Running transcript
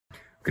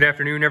Good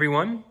afternoon,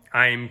 everyone.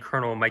 I'm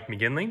Colonel Mike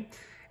McGinley,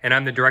 and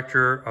I'm the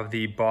director of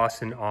the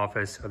Boston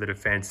office of the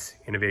Defense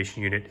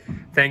Innovation Unit.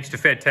 Thanks to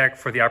xTech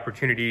for the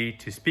opportunity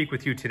to speak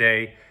with you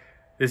today.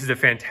 This is a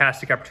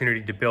fantastic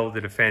opportunity to build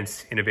the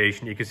defense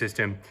innovation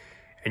ecosystem,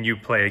 and you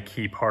play a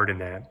key part in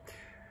that.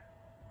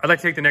 I'd like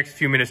to take the next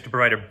few minutes to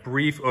provide a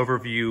brief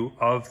overview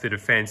of the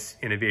Defense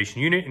Innovation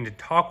Unit and to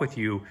talk with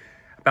you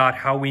about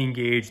how we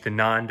engage the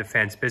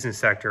non-defense business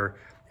sector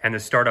and the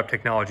startup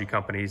technology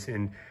companies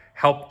and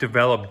help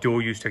develop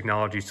dual-use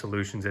technology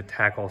solutions that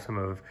tackle some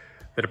of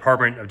the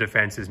Department of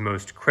Defense's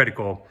most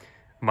critical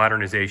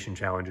modernization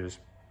challenges.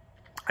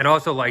 I'd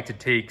also like to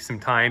take some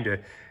time to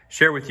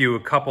share with you a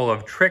couple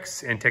of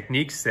tricks and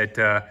techniques that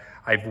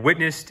I've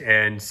witnessed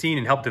and seen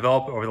and helped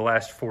develop over the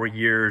last 4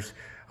 years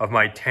of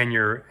my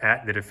tenure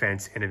at the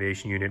Defense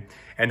Innovation Unit,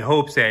 and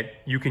hopes that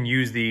you can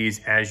use these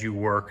as you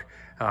work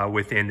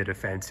within the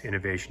defense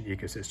innovation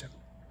ecosystem.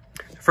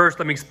 First,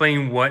 let me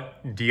explain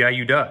what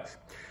DIU does.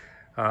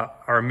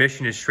 Our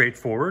mission is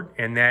straightforward,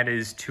 and that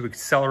is to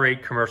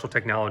accelerate commercial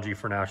technology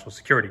for national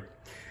security.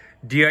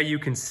 DIU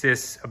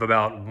consists of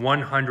about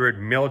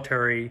 100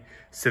 military,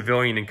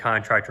 civilian, and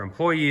contractor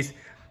employees,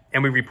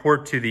 and we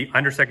report to the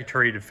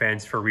Undersecretary of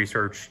Defense for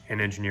Research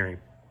and Engineering.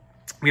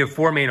 We have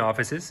 4 main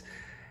offices.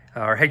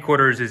 Our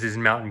headquarters is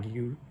in Mountain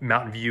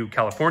View,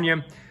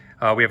 California.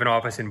 We have an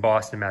office in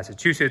Boston,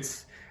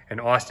 Massachusetts, in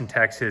Austin,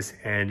 Texas,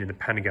 and in the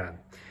Pentagon.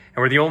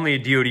 And we're the only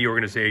DoD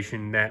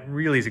organization that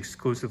really is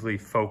exclusively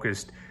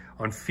focused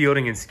on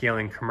fielding and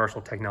scaling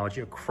commercial technology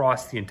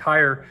across the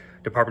entire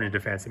Department of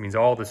Defense. It means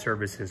all the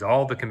services,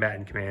 all the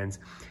combatant commands,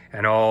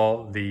 and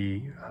all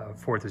the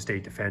fourth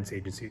estate defense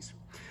agencies.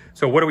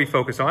 So what do we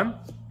focus on?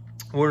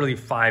 Well, really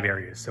 5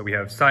 areas. So we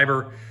have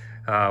cyber,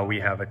 we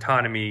have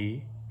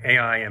autonomy,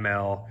 AI,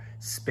 ML,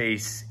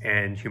 space,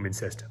 and human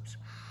systems.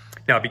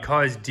 Now,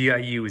 because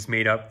DIU is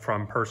made up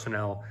from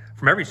personnel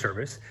from every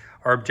service,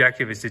 our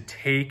objective is to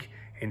take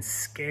and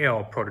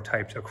scale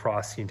prototypes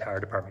across the entire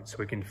department. So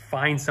we can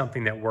find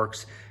something that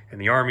works in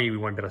the Army, we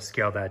want to be able to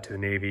scale that to the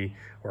Navy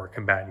or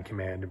combatant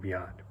command and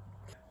beyond.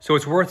 So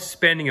it's worth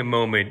spending a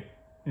moment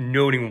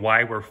noting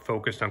why we're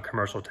focused on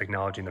commercial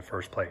technology in the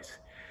first place.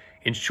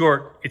 In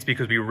short, it's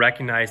because we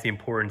recognize the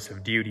importance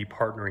of DoD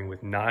partnering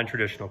with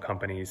non-traditional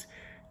companies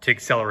to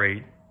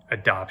accelerate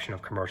adoption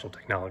of commercial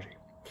technology.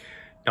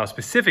 Now,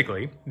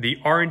 specifically, the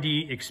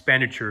R&D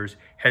expenditures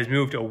has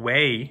moved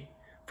away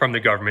from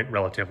the government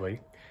relatively,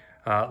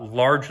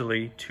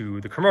 largely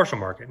to the commercial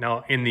market.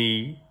 Now, in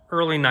the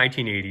early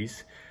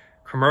 1980s,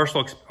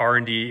 commercial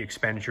R&D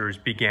expenditures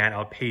began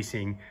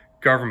outpacing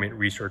government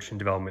research and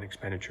development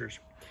expenditures.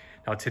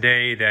 Now,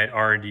 today, that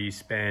R&D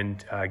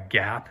spend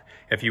gap,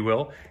 if you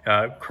will,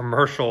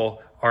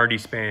 commercial R&D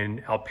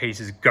spend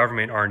outpaces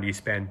government R&D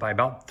spend by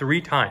about 3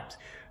 times.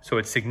 So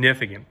it's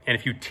significant. And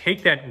if you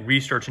take that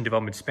research and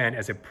development spend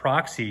as a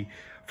proxy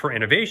for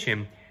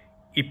innovation,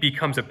 it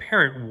becomes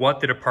apparent what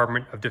the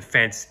Department of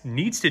Defense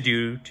needs to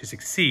do to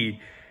succeed,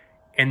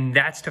 and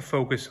that's to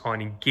focus on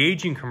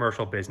engaging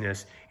commercial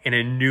business in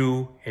a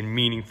new and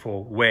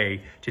meaningful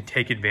way to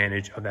take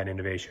advantage of that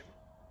innovation.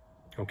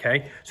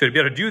 Okay, so to be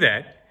able to do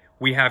that,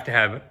 we have to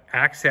have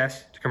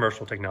access to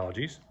commercial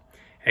technologies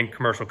and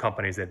commercial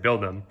companies that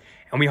build them,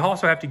 and we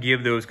also have to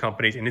give those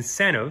companies an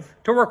incentive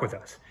to work with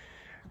us.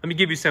 Let me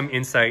give you some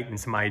insight and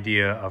some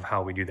idea of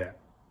how we do that.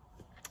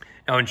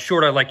 Now, in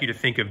short, I'd like you to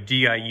think of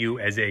DIU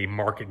as a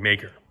market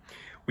maker.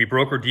 We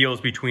broker deals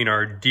between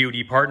our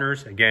DoD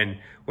partners, again,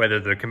 whether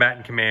the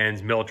combatant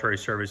commands, military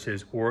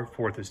services, or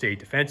fourth estate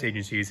defense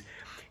agencies,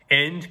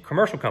 and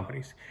commercial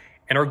companies.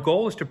 And our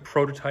goal is to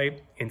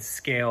prototype and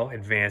scale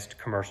advanced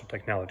commercial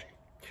technology.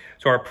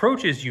 So our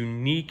approach is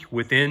unique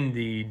within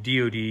the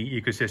DoD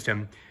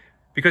ecosystem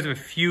because of a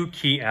few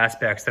key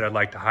aspects that I'd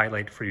like to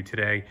highlight for you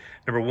today.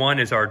 Number 1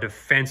 is our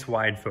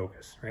defense-wide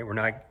focus, right? We're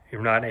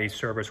not a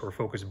service, we're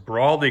focused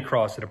broadly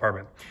across the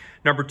department.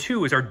 Number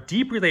 2 is our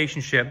deep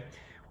relationship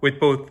with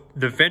both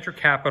the venture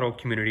capital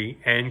community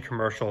and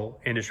commercial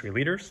industry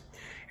leaders.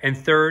 And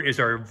third is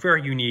our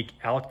very unique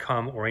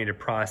outcome-oriented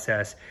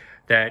process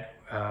that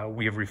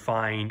we have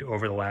refined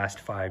over the last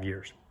 5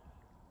 years.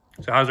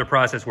 So how does our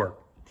process work?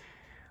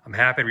 I'm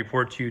happy to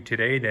report to you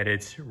today that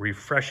it's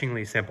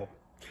refreshingly simple.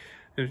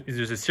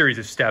 There's a series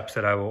of steps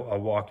that I'll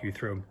walk you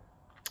through.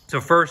 So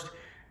first,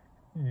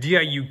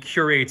 DIU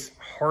curates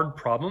hard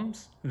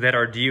problems that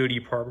our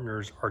DoD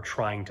partners are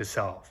trying to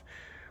solve.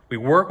 We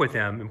work with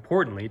them,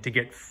 importantly, to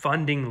get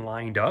funding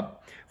lined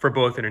up for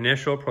both an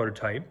initial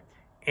prototype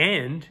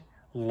and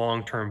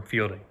long-term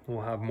fielding.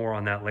 We'll have more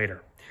on that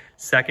later.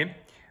 Second,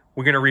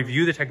 we're going to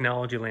review the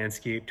technology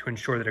landscape to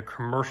ensure that a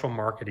commercial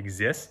market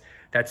exists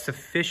that's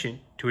sufficient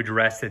to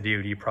address the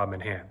DoD problem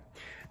at hand.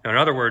 Now, in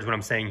other words, what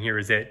I'm saying here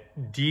is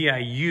that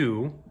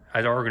DIU,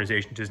 as our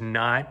organization, does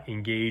not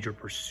engage or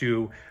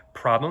pursue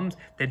problems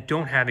that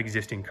don't have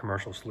existing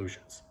commercial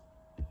solutions.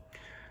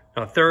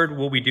 Now, third,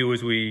 what we do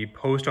is we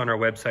post on our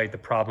website the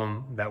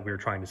problem that we're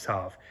trying to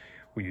solve.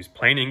 We use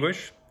plain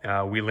English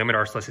We limit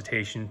our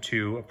solicitation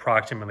to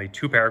approximately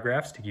 2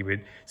 paragraphs to keep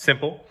it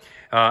simple.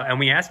 And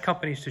we ask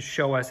companies to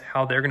show us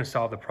how they're going to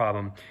solve the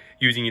problem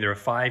using either a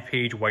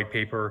 5-page white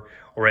paper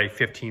or a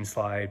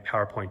 15-slide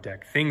PowerPoint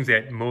deck, things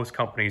that most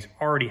companies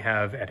already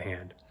have at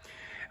hand.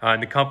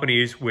 And the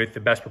companies with the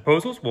best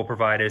proposals will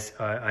provide us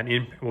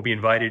will be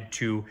invited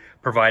to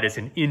provide us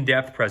an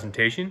in-depth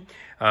presentation.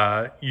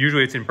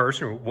 Usually it's in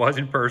person, or was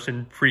in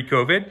person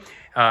pre-COVID,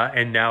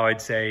 and now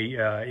I'd say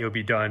it'll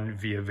be done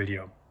via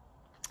video.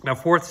 Now,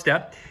 fourth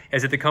step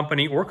is that the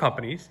company or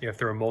companies, if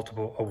there are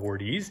multiple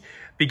awardees,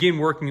 begin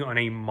working on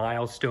a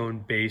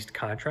milestone-based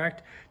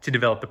contract to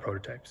develop the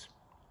prototypes.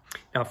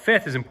 Now,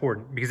 fifth is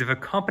important because if a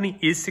company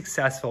is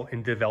successful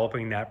in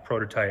developing that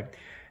prototype,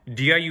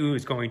 DIU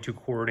is going to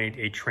coordinate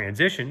a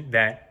transition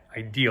that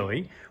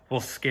ideally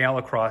will scale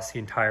across the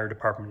entire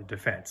Department of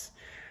Defense.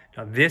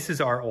 Now, this is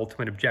our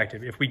ultimate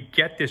objective. If we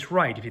get this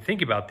right, if you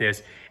think about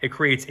this, it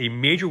creates a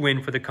major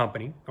win for the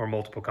company or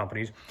multiple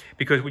companies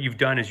because what you've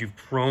done is you've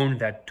grown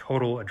that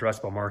total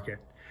addressable market.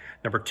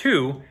 Number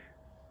two,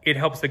 it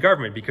helps the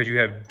government because you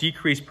have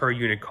decreased per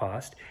unit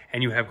cost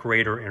and you have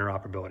greater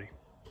interoperability.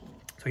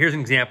 So here's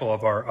an example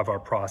of our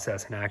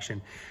process in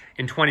action.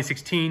 In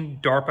 2016,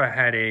 DARPA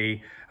had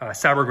a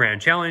Cyber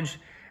Grand Challenge,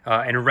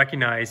 and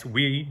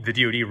the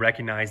DoD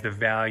recognized the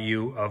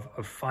value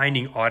of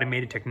finding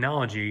automated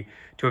technology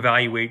to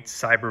evaluate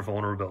cyber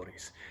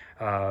vulnerabilities.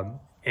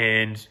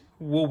 And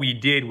what we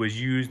did was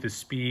use the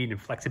speed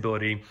and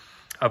flexibility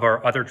of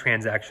our other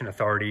transaction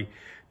authority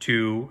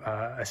to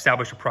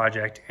establish a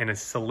project and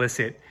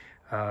solicit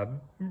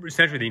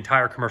essentially the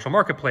entire commercial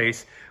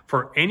marketplace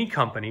for any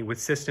company with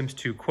systems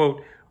to,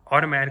 quote,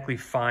 automatically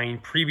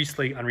find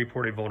previously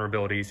unreported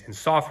vulnerabilities in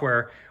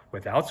software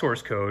without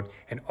source code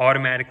and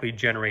automatically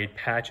generate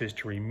patches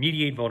to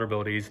remediate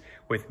vulnerabilities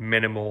with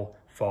minimal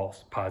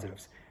false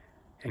positives,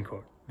 end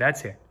quote.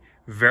 That's it.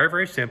 Very,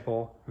 very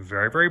simple,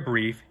 very, very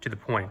brief, to the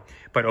point,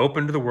 but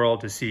open to the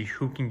world to see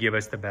who can give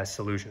us the best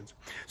solutions.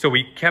 So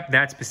we kept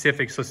that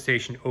specific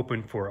solicitation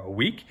open for a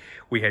week.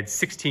 We had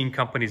 16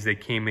 companies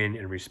that came in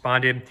and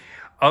responded.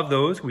 Of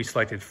those, we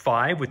selected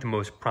 5 with the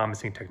most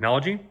promising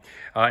technology,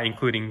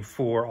 including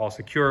 4 all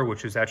secure,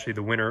 which was actually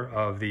the winner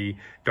of the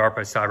DARPA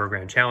Cyber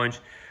Grand Challenge.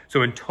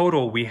 So in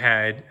total, we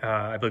had,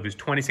 I believe it was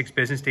 26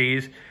 business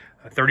days,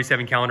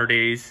 37 calendar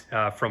days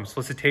from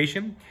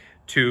solicitation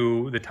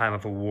to the time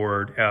of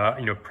award.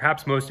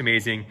 Perhaps most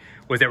amazing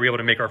was that we were able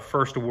to make our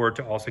first award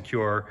to all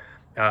secure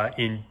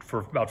for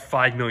about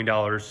 $5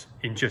 million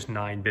in just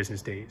 9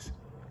 business days.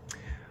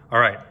 All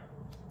right.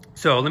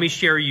 So let me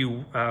share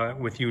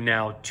with you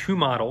now 2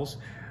 models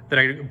that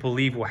I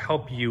believe will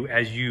help you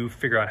as you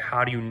figure out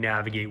how do you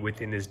navigate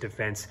within this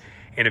defense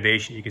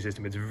innovation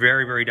ecosystem. It's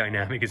very, very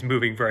dynamic. It's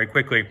moving very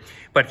quickly.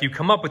 But if you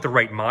come up with the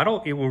right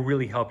model, it will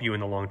really help you in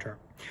the long term.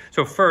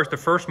 So first, the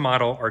first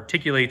model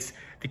articulates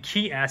the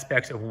key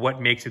aspects of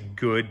what makes a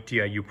good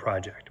DIU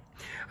project.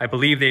 I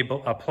believe they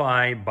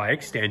apply, by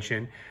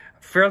extension,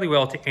 fairly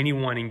well to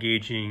anyone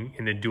engaging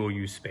in the dual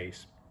use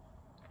space.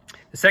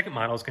 The second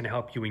model is going to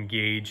help you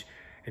engage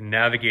and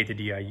navigate the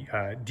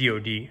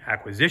DoD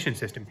acquisition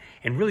system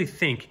and really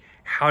think,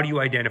 how do you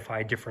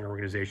identify different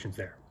organizations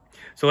there?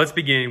 So let's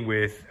begin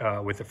with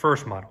the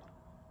first model.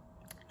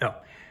 Now,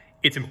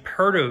 it's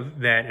imperative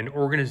that an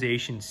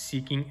organization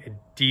seeking a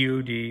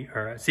DoD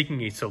or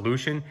seeking a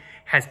solution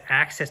has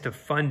access to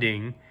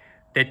funding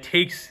that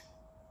takes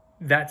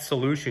that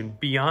solution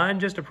beyond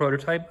just a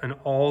prototype and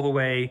all the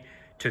way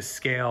to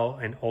scale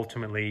and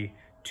ultimately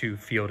to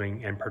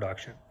fielding and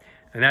production.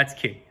 And that's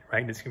key,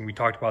 right? We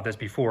talked about this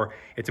before.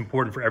 It's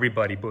important for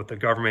everybody, both the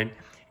government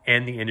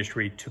and the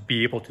industry, to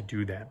be able to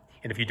do that.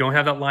 And if you don't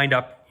have that lined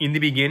up in the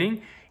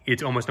beginning,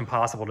 it's almost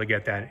impossible to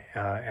get that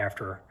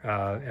after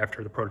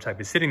the prototype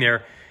is sitting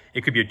there.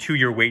 It could be a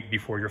 2-year wait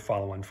before your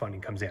follow-on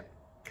funding comes in.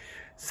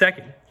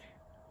 Second,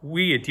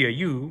 we at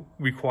DIU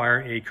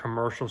require a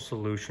commercial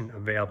solution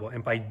available.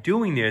 And by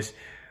doing this,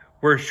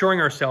 we're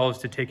assuring ourselves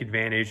to take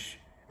advantage,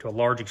 to a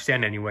large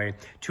extent anyway,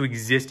 to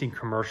existing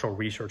commercial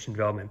research and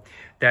development.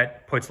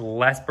 That puts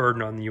less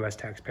burden on the U.S.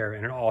 taxpayer,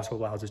 and it also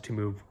allows us to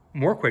move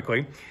more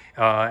quickly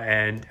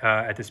and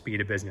at the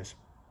speed of business.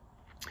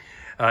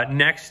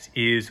 Next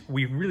is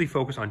we really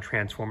focus on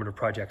transformative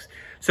projects.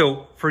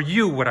 So for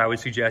you, what I would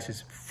suggest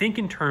is think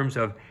in terms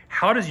of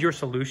how does your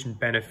solution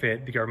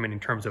benefit the government in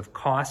terms of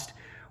cost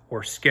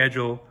or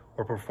schedule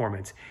or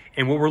performance.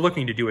 And what we're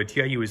looking to do at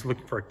DIU is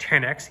looking for a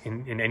 10x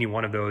in any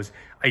one of those.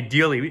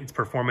 Ideally, it's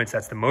performance.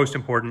 That's the most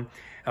important.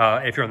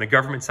 If you're on the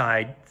government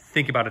side,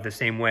 think about it the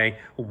same way.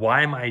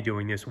 Why am I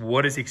doing this?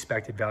 What is the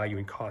expected value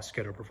in cost,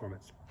 schedule,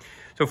 performance?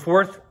 So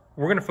fourth,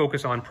 we're going to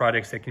focus on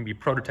projects that can be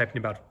prototyped in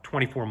about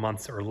 24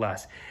 months or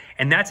less.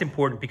 And that's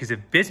important because if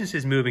business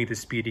is moving at the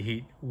speed of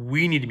heat,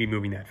 we need to be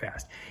moving that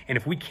fast. And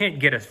if we can't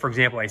get, for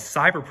example, a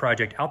cyber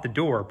project out the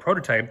door, a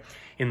prototype,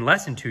 in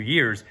less than 2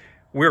 years,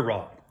 we're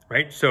wrong,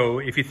 right? So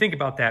if you think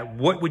about that,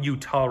 what would you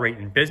tolerate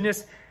in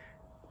business?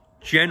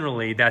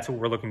 Generally, that's what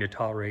we're looking to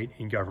tolerate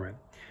in government.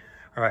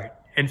 All right.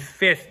 And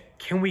fifth,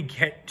 can we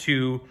get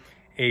to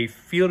a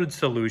fielded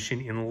solution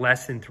in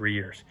less than 3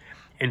 years?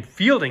 And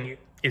fielding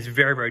is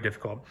very, very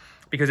difficult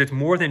because it's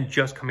more than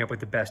just coming up with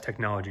the best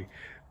technology.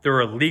 There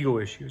are legal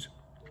issues.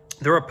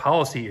 There are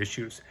policy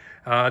issues.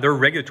 There are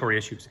regulatory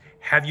issues.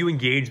 Have you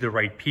engaged the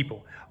right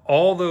people?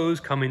 All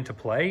those come into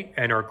play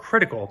and are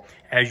critical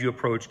as you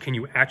approach, can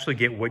you actually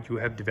get what you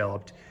have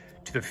developed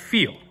to the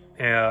field?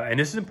 And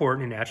this is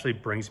important and actually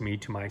brings me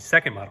to my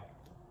second model,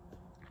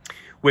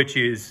 which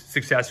is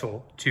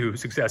successful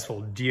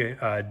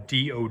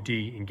DoD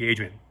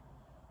engagement.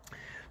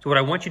 So what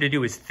I want you to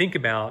do is think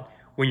about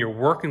when you're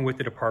working with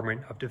the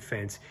Department of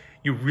Defense,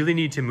 you really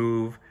need to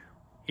move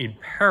in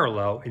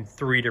parallel in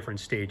 3 different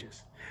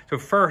stages. So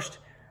first,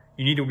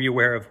 you need to be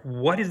aware of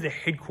what is the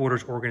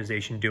headquarters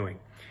organization doing.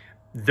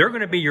 They're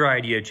going to be your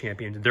idea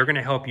champions. They're going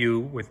to help you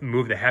with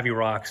move the heavy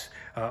rocks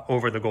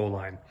over the goal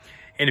line.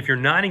 And if you're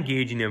not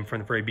engaging them from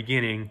the very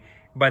beginning,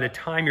 by the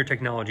time your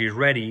technology is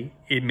ready,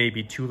 it may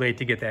be too late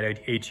to get that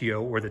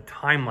ATO, or the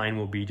timeline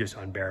will be just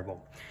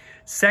unbearable.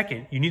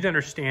 Second, you need to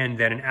understand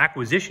that an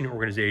acquisition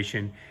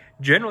organization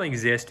generally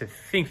exists to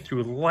think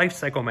through life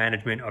cycle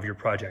management of your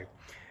project.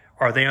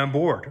 Are they on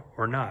board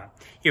or not?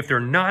 If they're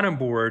not on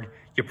board,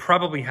 you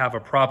probably have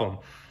a problem,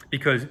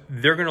 because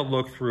they're going to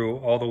look through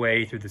all the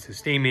way through the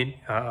sustainment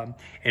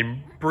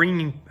and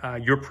bringing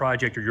your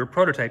project or your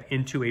prototype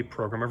into a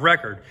program of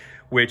record,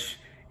 which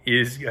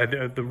is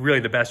really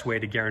the best way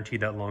to guarantee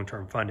that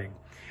long-term funding.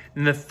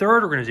 And the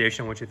third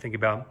organization I want you to think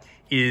about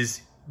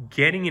is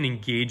getting and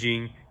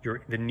engaging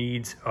the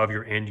needs of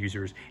your end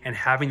users and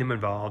having them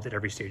involved at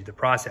every stage of the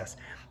process.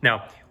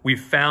 Now,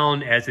 we've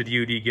found as the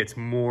DoD gets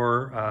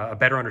a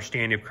better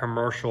understanding of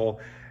commercial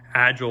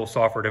agile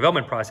software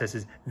development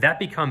processes, that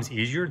becomes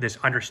easier, this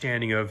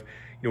understanding of,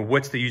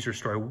 what's the user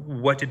story,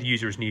 what do the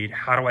users need,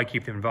 how do I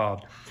keep them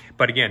involved?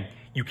 But again,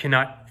 you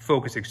cannot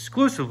focus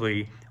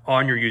exclusively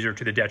on your user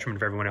to the detriment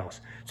of everyone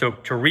else. So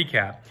to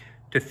recap,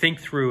 to think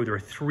through, there are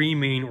 3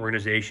 main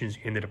organizations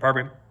in the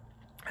department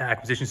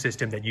acquisition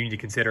system that you need to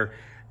consider.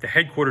 The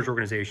headquarters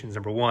organizations,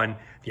 number 1,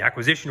 the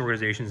acquisition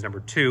organizations, number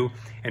 2,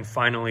 and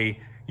finally,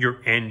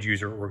 your end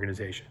user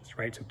organizations,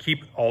 right? So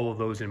keep all of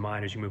those in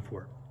mind as you move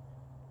forward.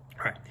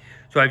 All right,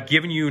 so I've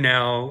given you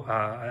now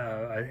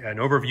an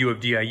overview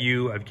of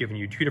DIU. I've given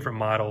you 2 different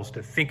models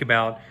to think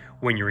about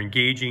when you're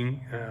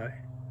engaging,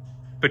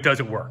 but does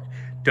it work?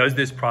 Does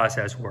this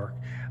process work?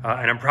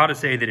 And I'm proud to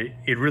say that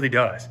it really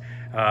does.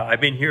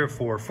 I've been here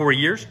for 4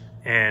 years,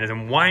 and as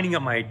I'm winding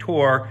up my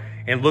tour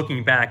and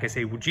looking back, I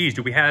say, well, geez,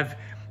 do we have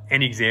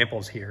any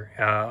examples here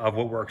of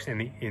what works?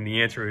 And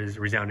the answer is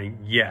resounding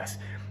yes.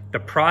 The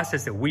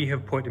process that we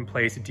have put in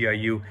place at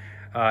DIU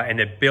and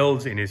that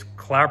builds and is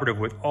collaborative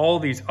with all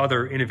these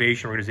other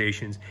innovation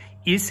organizations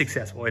is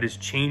successful. It has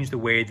changed the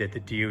way that the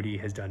DoD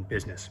has done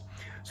business.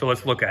 So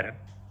let's look at it.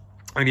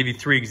 I'll give you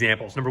 3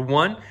 examples. Number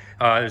 1,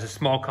 there's a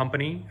small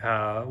company,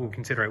 we'll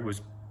consider it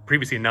was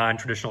previously a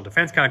non-traditional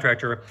defense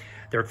contractor.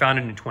 They were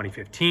founded in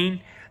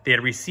 2015. They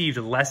had received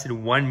less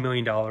than $1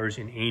 million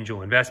in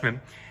angel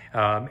investment,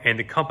 and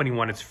the company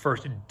won its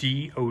first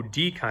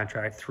DoD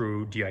contract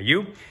through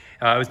DIU.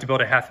 It was to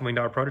build a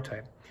 $500,000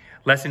 prototype.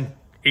 Less than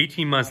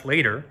 18 months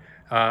later,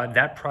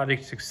 that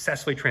project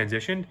successfully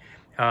transitioned,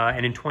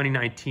 and in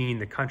 2019,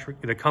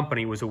 the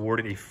company was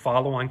awarded a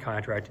follow-on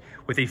contract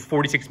with a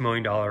 $46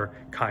 million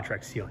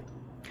contract ceiling.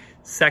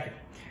 Second,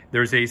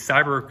 there's a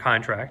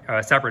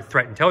cyber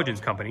threat intelligence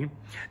company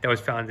that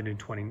was founded in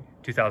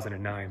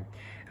 2009.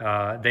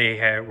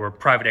 They were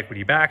private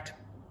equity backed,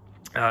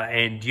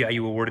 and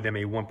DIU awarded them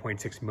a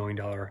 $1.6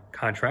 million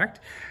contract.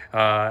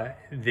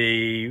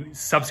 They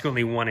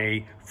subsequently won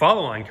a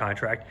follow-on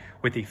contract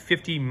with a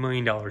 $50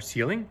 million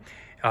ceiling,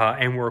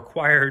 and were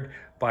acquired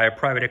by a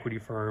private equity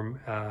firm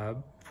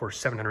for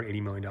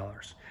 $780 million.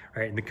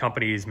 Right? And the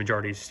company's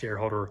majority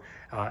shareholder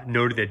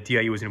noted that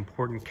DIU was an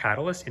important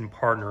catalyst and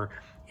partner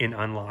in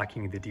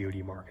unlocking the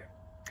DoD market.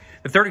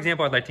 The third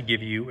example I'd like to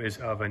give you is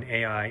of an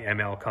AI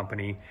ML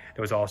company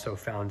that was also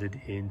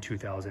founded in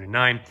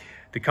 2009.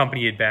 The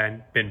company had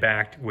been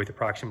backed with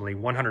approximately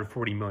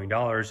 $140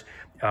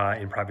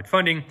 million in private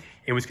funding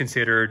and was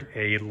considered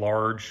a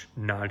large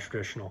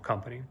non-traditional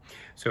company.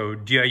 So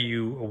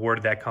DIU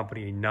awarded that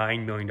company a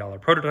 $9 million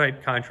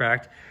prototype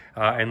contract,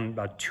 and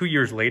about 2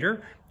 years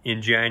later,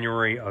 in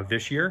January of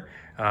this year,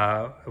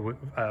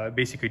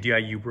 basically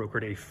DIU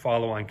brokered a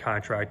follow-on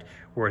contract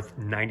worth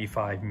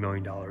 $95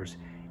 million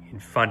in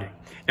funding.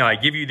 Now, I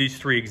give you these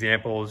 3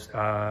 examples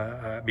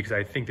because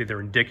I think that they're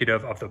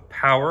indicative of the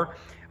power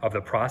of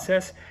the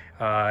process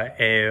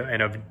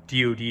and of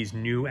DoD's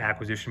new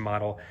acquisition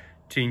model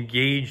to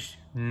engage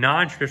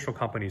non-traditional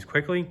companies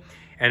quickly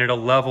and at a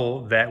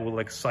level that will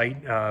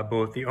excite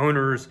both the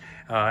owners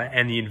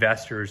and the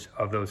investors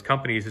of those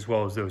companies, as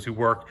well as those who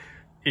work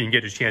and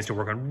get a chance to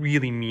work on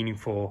really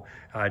meaningful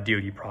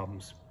DoD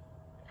problems.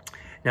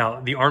 Now,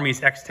 the Army's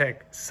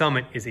xTech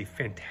Summit is a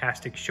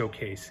fantastic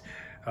showcase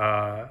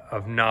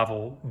of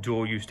novel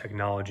dual-use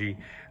technology,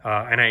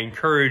 and I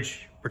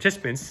encourage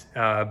participants,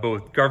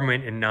 both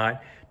government and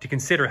not, to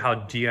consider how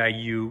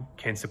DIU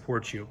can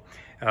support you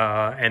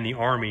and the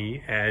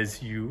Army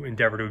as you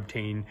endeavor to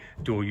obtain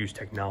dual-use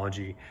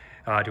technology.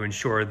 to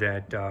ensure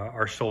that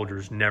our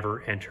soldiers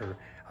never enter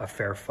a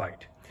fair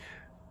fight.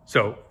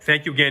 So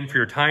thank you again for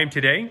your time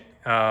today,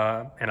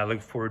 and I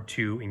look forward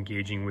to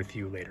engaging with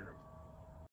you later.